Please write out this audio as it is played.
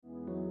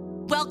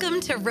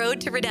Welcome to Road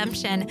to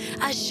Redemption,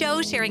 a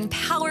show sharing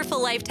powerful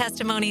life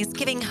testimonies,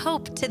 giving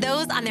hope to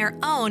those on their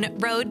own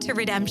road to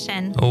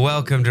redemption.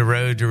 Welcome to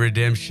Road to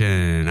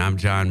Redemption. I'm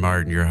John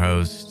Martin, your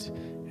host,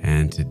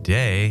 and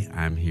today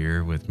I'm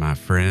here with my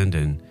friend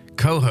and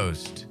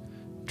co-host,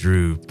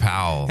 Drew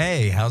Powell.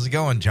 Hey, how's it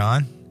going,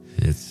 John?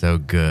 It's so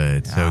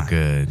good,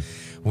 good.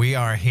 We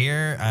are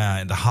here.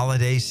 The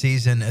holiday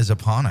season is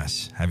upon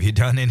us. Have you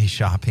done any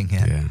shopping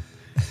yet? Yeah.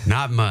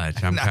 Not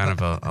much. I'm kind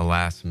of a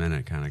last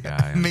minute kind of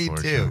guy. Me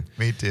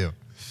too.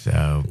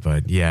 So,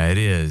 but yeah, it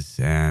is.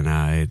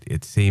 And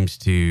it seems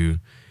to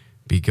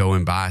be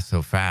going by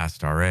so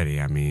fast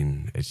already. I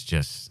mean, it's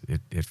just,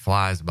 it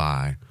flies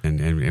by.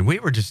 And we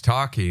were just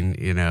talking,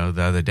 the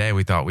other day,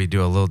 we thought we'd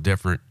do a little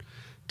different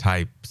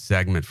type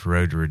segment for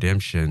Road to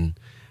Redemption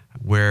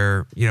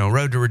where,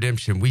 Road to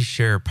Redemption, we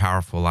share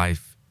powerful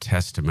life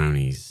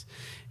testimonies.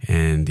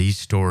 And these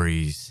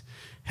stories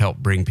help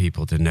bring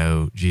people to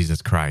know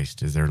Jesus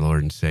Christ as their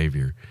Lord and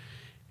Savior.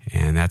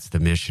 And that's the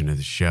mission of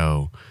the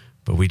show.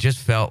 But we just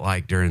felt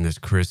like during this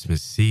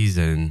Christmas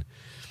season,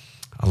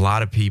 a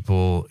lot of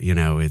people,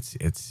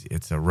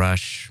 it's a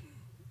rush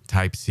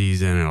type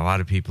season, and a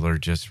lot of people are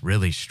just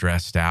really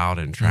stressed out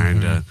and trying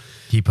to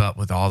keep up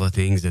with all the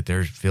things that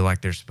they feel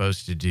like they're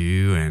supposed to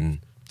do, and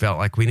felt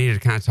like we needed to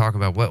kind of talk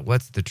about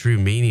what's the true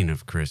meaning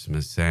of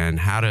Christmas and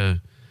how to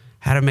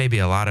maybe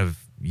a lot of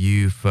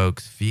you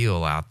folks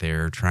feel out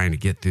there trying to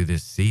get through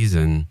this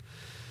season,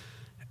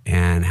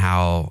 and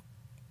how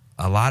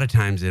a lot of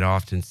times it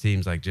often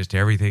seems like just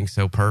everything's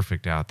so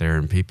perfect out there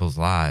in people's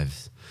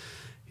lives,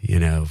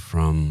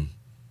 from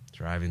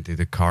driving through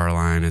the car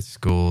line at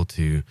school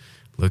to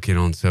looking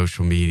on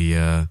social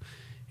media.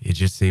 It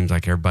just seems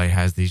like everybody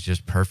has these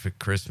just perfect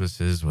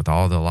Christmases with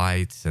all the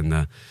lights and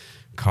the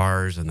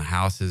cars and the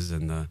houses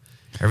and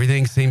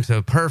everything seems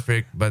so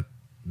perfect, but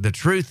the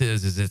truth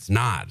is it's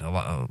not. A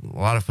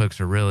lot of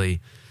folks are really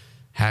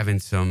having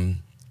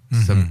some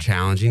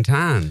challenging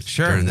times.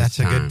 Sure, that's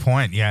a good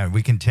point. Yeah,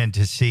 we can tend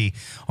to see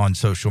on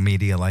social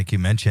media, like you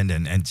mentioned,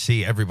 and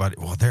see everybody,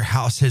 well, their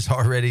house is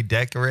already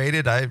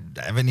decorated. I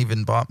haven't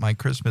even bought my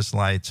Christmas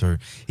lights or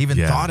even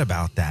thought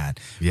about that.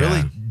 Yeah.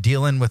 Really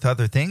dealing with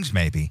other things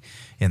maybe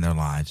in their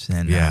lives.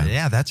 And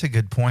that's a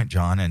good point,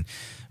 John. And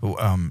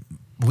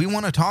we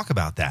want to talk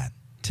about that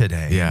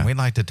today. Yeah. And we'd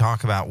like to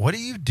talk about, what do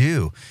you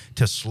do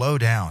to slow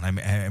down?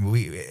 I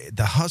mean,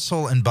 the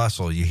hustle and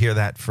bustle, you hear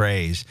that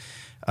phrase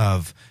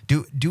of,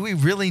 do we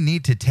really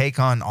need to take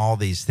on all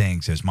these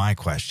things, is my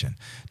question.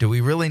 Do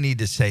we really need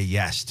to say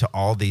yes to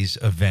all these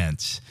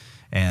events?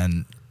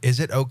 And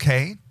is it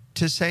okay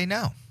to say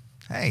no?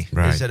 Hey,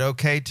 right. Is it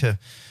okay to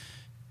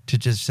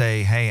just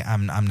say, hey,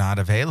 I'm not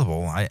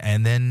available?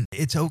 And then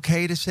it's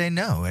okay to say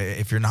no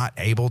if you're not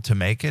able to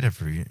make it,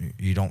 if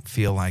you don't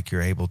feel like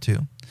you're able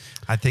to.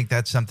 I think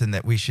that's something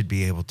that we should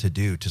be able to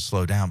do to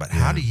slow down. But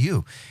how do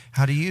you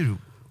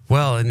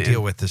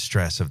deal with the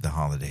stress of the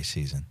holiday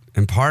season?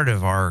 And part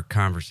of our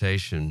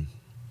conversation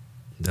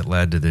that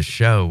led to this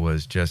show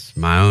was just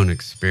my own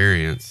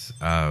experience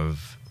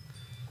of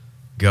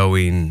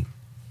going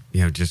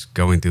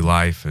through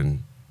life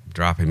and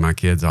dropping my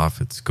kids off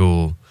at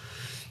school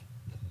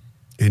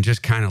and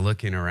just kind of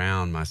looking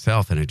around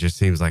myself. And it just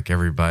seems like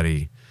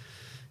everything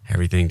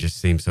just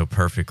seems so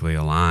perfectly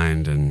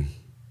aligned. And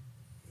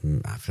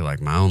I feel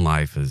like my own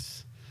life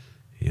is,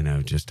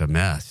 just a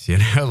mess,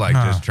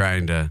 just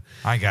trying to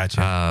I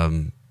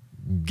gotcha.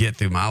 Get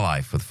through my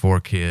life with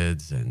 4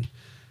 kids and,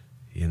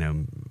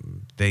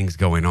 things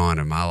going on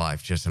in my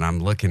life. And I'm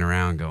looking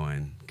around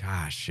going,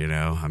 gosh,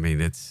 I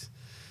mean, it's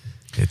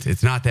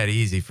not that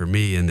easy for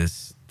me in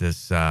this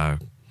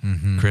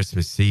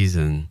Christmas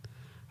season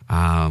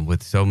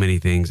with so many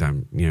things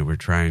we're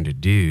trying to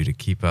do to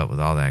keep up with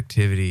all the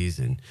activities.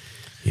 And,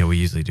 we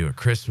usually do a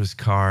Christmas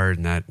card,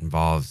 and that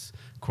involves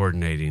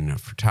coordinating a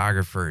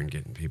photographer and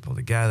getting people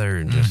together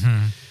and just,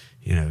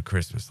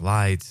 Christmas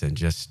lights and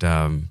just,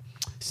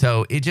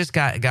 so it just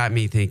got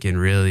me thinking,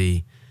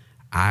 really,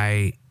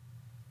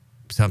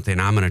 something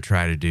I'm going to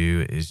try to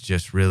do is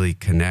just really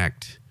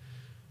connect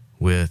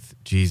with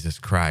Jesus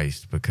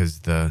Christ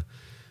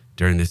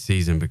during this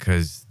season,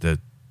 because the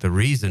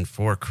reason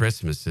for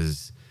Christmas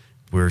is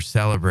we're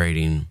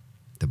celebrating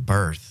the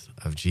birth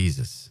of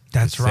Jesus,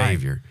 that's the right.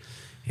 Savior.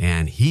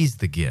 And he's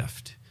the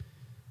gift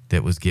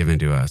that was given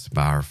to us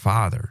by our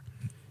Father.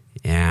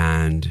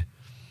 And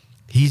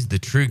he's the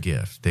true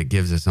gift that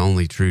gives us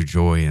only true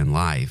joy in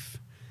life.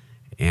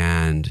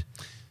 And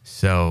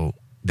so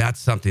that's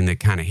something that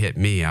kind of hit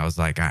me. I was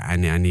like, I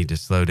need to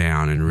slow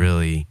down and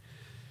really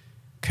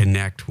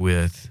connect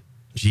with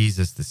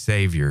Jesus, the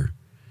Savior.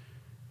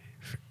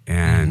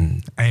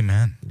 And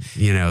amen.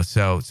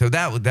 So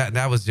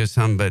that was just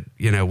something, but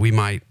we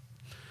might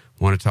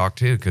want to talk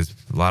too, because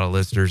a lot of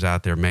listeners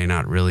out there may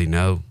not really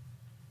know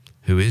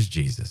who is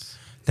Jesus.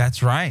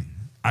 That's right.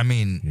 I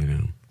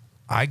mean,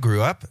 I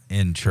grew up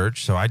in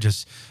church, so I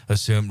just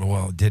assumed,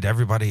 well, did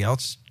everybody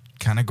else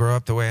kind of grow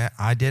up the way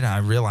I did? And I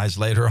realized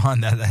later on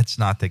that that's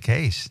not the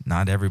case.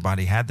 Not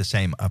everybody had the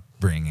same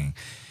upbringing.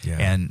 Yeah.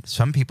 And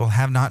some people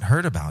have not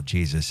heard about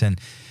Jesus. And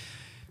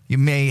You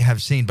may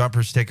have seen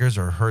bumper stickers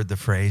or heard the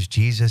phrase,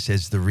 Jesus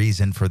is the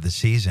reason for the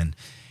season.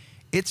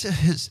 It's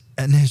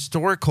an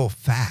historical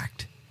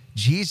fact.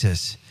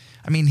 Jesus,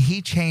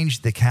 he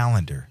changed the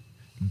calendar.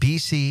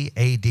 BC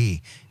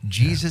AD.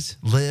 Jesus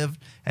lived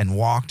and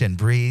walked and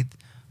breathed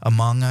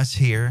among us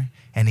here,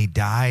 and he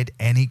died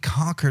and he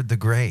conquered the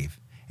grave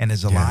and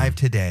is alive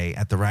today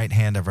at the right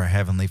hand of our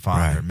Heavenly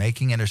Father,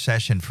 making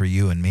intercession for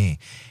you and me.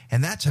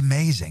 And that's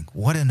amazing.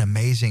 What an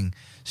amazing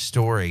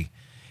story.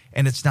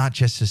 And it's not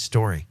just a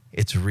story,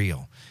 it's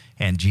real.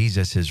 And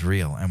Jesus is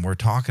real, and we're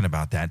talking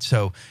about that.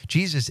 So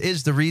Jesus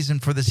is the reason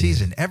for the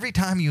season. Every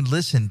time you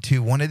listen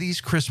to one of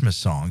these Christmas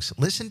songs,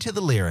 listen to the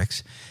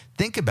lyrics,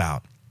 think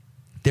about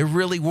there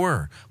really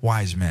were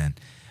wise men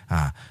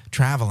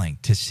traveling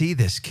to see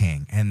this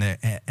king, and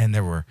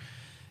there were,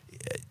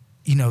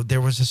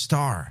 there was a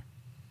star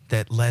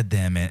that led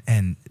them,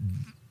 and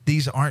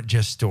these aren't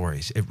just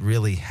stories. It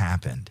really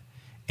happened,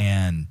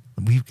 and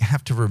we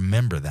have to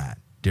remember that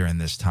during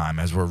this time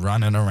as we're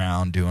running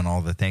around doing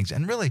all the things.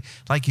 And really,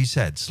 like you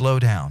said, slow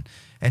down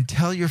and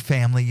tell your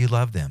family you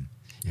love them,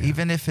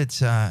 even if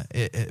it's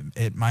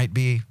it might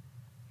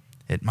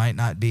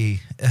not be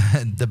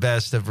the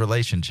best of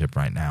relationship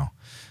right now.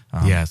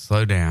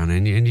 Slow down,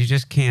 and you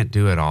just can't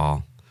do it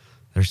all.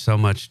 There's so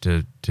much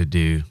to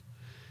do,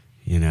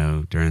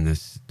 during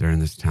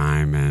this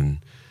time, and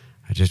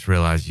I just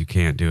realized you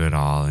can't do it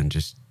all, and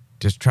just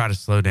try to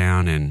slow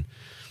down and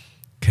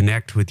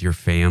connect with your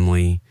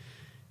family.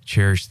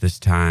 Cherish this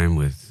time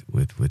with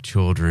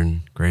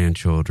children,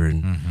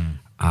 grandchildren,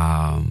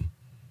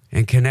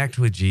 and connect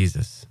with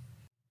Jesus.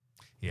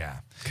 Yeah,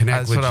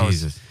 connect with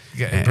Jesus.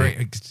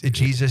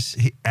 Jesus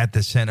at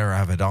the center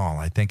of it all.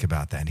 I think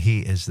about that. He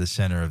is the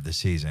center of the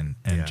season.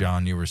 And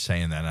John, you were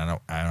saying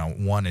that. I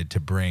wanted to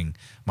bring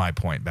my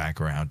point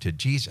back around to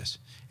Jesus.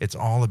 It's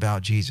all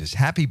about Jesus.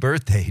 Happy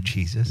birthday,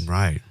 Jesus.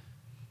 Right.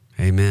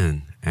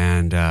 Amen.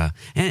 And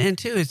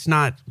too, it's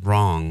not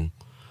wrong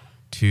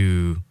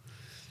to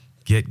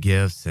get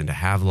gifts and to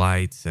have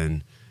lights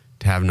and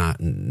to have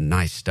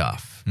nice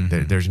stuff.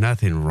 There's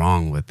nothing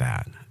wrong with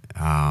that.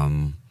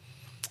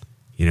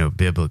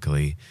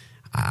 Biblically,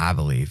 I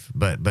believe,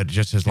 but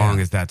just as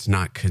long as that's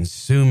not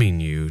consuming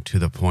you to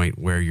the point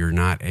where you're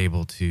not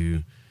able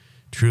to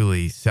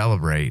truly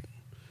celebrate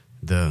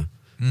the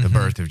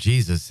birth of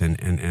Jesus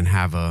and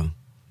have a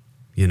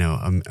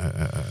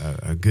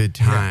good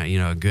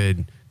time, a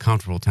good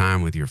comfortable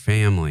time with your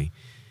family,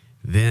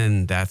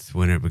 then that's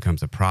when it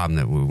becomes a problem.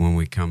 That when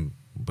we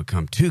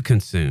become too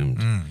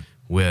consumed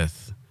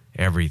with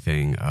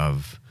everything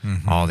of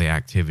all the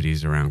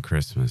activities around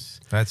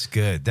Christmas. That's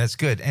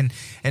good. And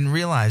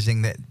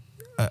realizing that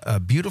a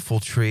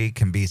beautiful tree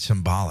can be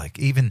symbolic.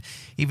 Even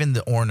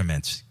the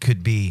ornaments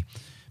could be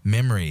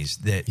memories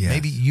that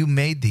maybe you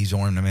made these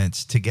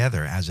ornaments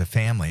together as a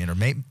family, or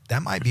maybe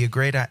that might be a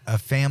great a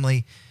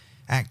family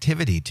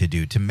activity to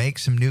do, to make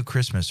some new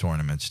Christmas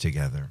ornaments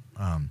together.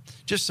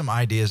 Just some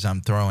ideas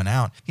I'm throwing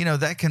out.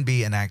 That can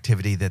be an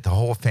activity that the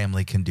whole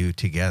family can do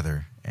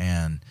together.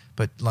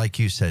 But like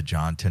you said,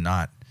 John, to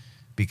not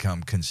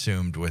become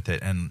consumed with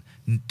it, and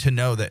to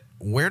know that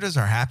where does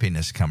our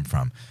happiness come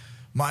from?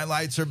 My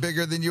lights are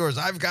bigger than yours.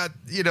 I've got,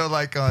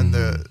 like on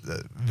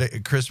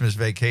the Christmas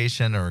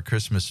Vacation or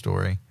Christmas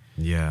Story.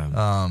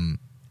 Yeah.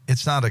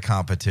 It's not a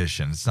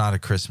competition. It's not a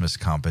Christmas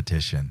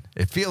competition.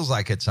 It feels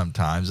like it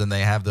sometimes, and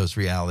they have those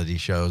reality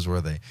shows where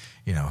they,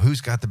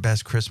 who's got the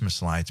best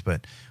Christmas lights.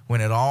 But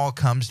when it all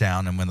comes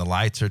down and when the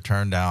lights are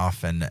turned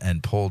off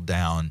and pulled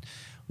down,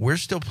 we're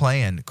still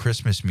playing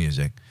Christmas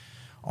music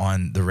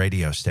on the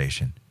radio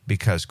station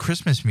because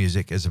Christmas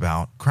music is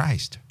about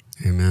Christ.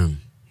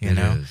 Amen.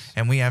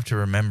 And we have to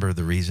remember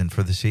the reason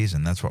for the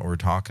season. That's what we're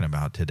talking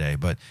about today.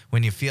 But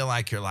when you feel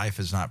like your life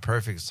is not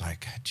perfect, it's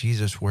like,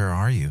 Jesus, where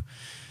are you?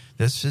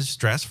 This is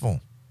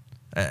stressful.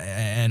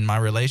 And my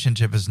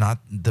relationship is not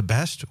the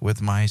best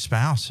with my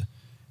spouse.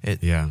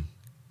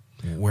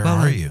 Where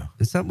are you?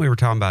 It's something we were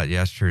talking about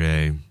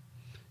yesterday,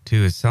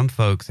 too, is some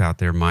folks out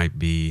there might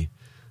be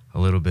a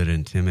little bit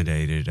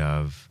intimidated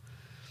of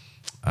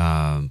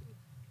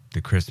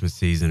the Christmas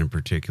season, and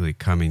particularly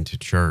coming to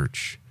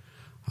church.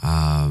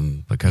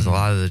 Because a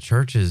lot of the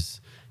churches,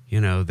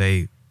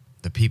 the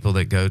people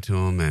that go to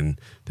them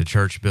and the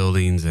church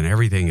buildings and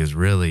everything is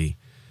really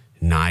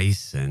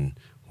nice and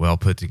well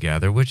put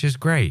together, which is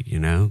great.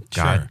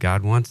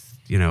 God wants,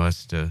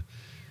 us to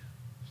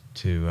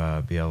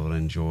be able to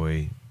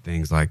enjoy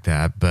things like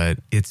that, but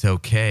it's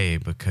okay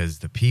because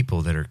the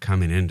people that are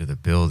coming into the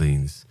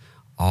buildings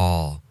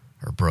all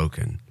are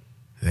broken.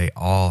 They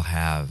all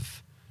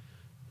have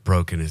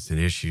brokenness and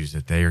issues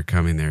that they are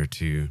coming there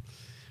to,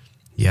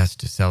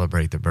 to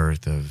celebrate the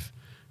birth of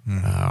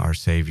our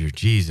Savior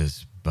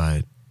Jesus,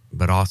 but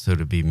also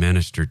to be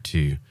ministered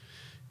to,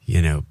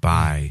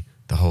 by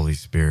the Holy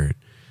Spirit,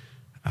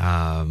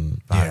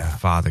 by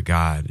Father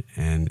God.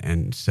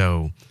 And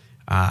so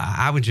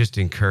I would just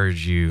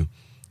encourage you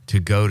to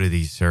go to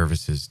these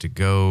services, to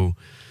go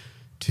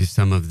to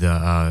some of the,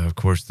 of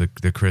course,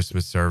 the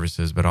Christmas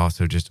services, but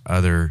also just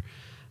other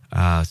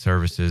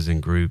services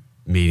and group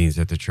meetings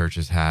that the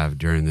churches have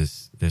during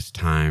this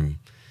time,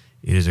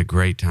 it is a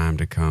great time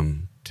to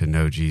come to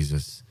know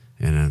Jesus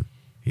in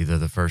either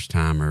the first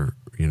time or,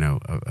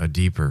 a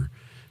deeper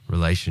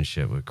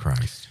relationship with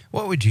Christ.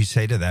 What would you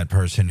say to that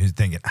person who's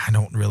thinking, I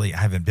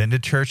haven't been to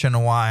church in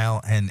a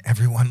while and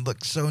everyone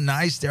looks so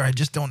nice there. I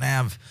just don't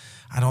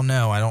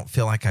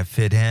feel like I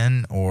fit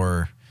in,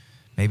 or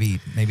maybe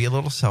a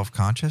little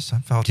self-conscious. I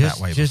felt that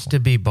way just before.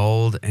 to be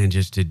bold and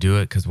just to do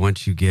it, because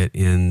once you get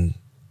in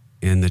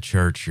the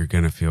church, you're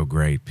going to feel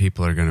great.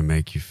 People are going to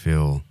make you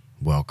feel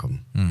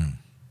welcome.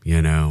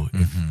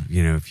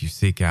 If you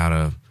seek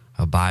out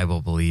a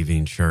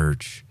Bible-believing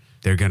church,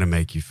 they're going to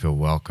make you feel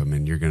welcome,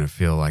 and you're going to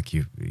feel like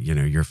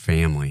your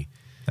family.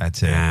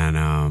 That's it.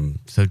 And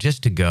so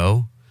just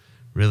to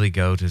really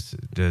go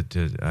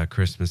to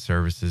Christmas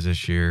services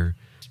this year,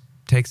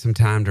 take some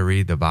time to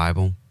read the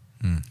Bible,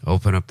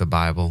 open up the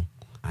Bible.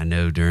 I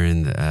know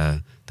during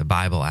the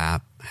Bible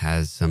app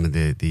has some of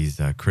these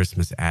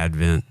Christmas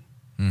Advent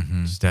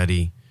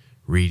study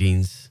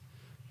readings.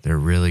 They're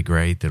really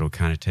great. That'll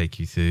kind of take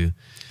you through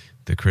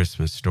the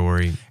Christmas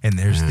story. And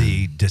there's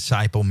the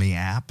Disciple Me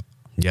app.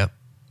 Yep.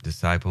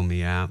 Disciple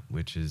Me app,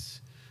 which is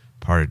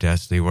part of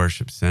Destiny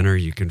Worship Center,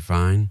 you can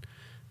find.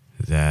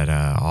 That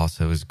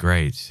also is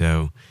great.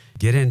 So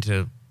get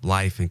into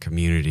life and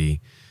community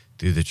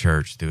through the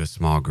church, through a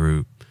small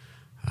group.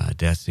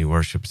 Destiny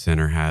Worship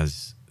Center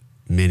has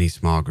many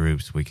small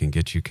groups. We can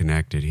get you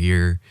connected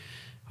here.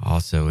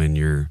 Also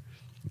in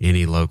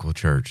any local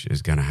church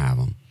is going to have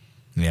them.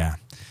 Yeah.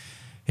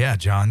 Yeah,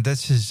 John,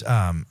 this is,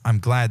 I'm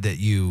glad that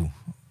you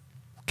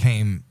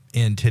came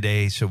in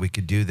today so we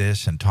could do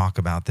this and talk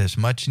about this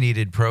much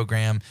needed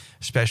program,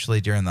 especially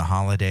during the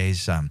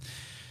holidays.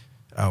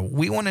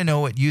 We want to know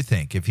what you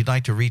think. If you'd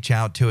like to reach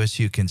out to us,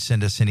 you can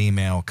send us an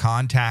email,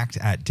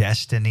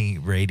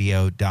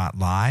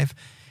 contact@destinyradio.live,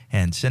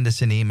 and send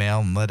us an email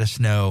and let us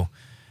know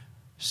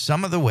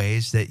some of the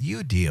ways that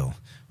you deal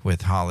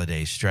with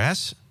holiday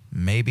stress.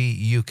 Maybe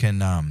you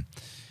can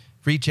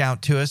reach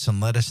out to us and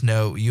let us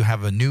know you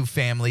have a new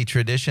family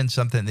tradition,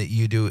 something that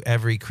you do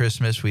every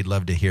Christmas. We'd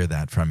love to hear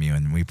that from you,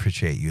 and we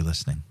appreciate you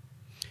listening.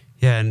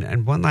 Yeah,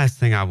 and one last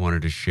thing I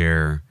wanted to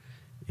share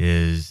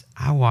is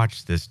I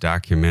watched this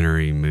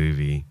documentary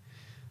movie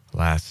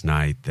last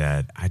night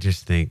that I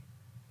just think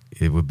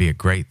it would be a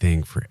great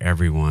thing for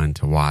everyone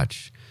to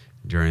watch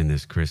during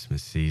this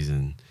Christmas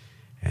season.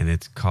 And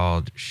it's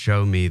called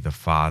Show Me the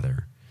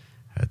Father.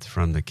 It's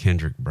from the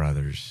Kendrick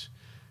brothers,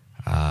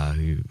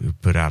 who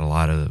put out a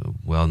lot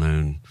of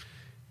well-known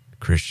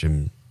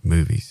Christian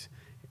movies.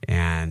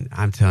 And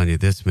I'm telling you,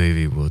 this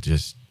movie will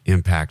just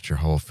impact your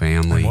whole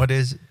family. And what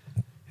is it?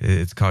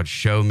 It's called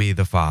Show Me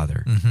the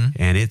Father.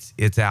 And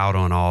it's out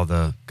on all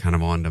the kind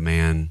of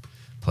on-demand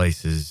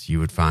places you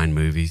would find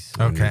movies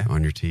on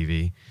your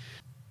TV.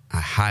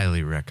 I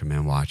highly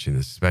recommend watching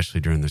this,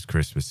 especially during this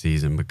Christmas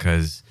season,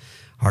 because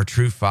our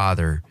true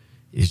Father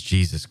is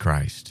Jesus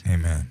Christ.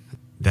 Amen.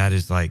 That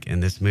is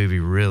and this movie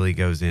really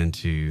goes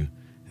into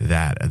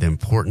that, the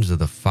importance of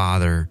the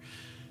Father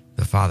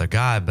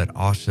God, but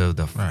also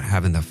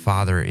having the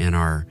Father in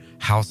our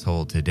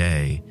household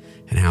today,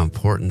 and how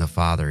important the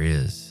Father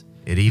is.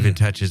 It even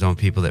touches on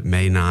people that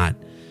may not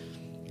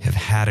have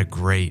had a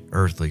great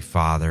earthly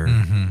father,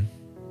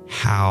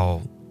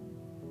 how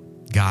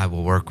God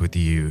will work with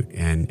you,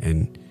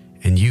 and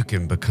you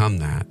can become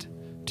that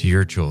to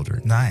your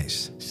children.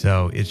 Nice.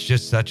 So it's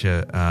just such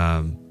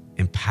a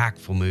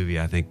impactful movie,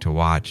 I think, to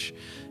watch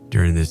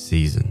during this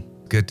season.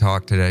 Good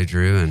talk today,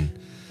 Drew, and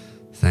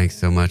thanks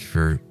so much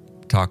for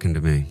talking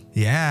to me.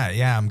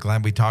 Yeah. I'm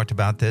glad we talked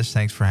about this.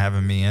 Thanks for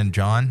having me in,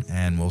 John,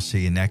 and we'll see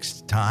you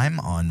next time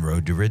on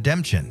Road to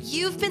Redemption.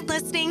 You've been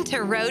listening to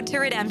Road to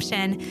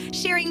Redemption,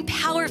 sharing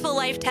powerful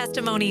life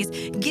testimonies,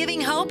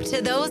 giving hope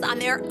to those on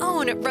their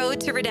own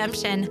road to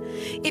redemption.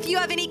 If you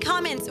have any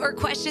comments or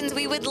questions,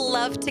 we would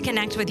love to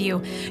connect with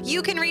you.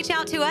 You can reach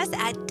out to us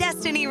at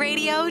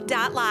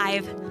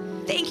destinyradio.live.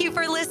 Thank you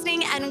for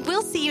listening, and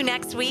we'll see you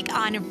next week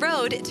on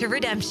Road to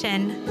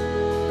Redemption.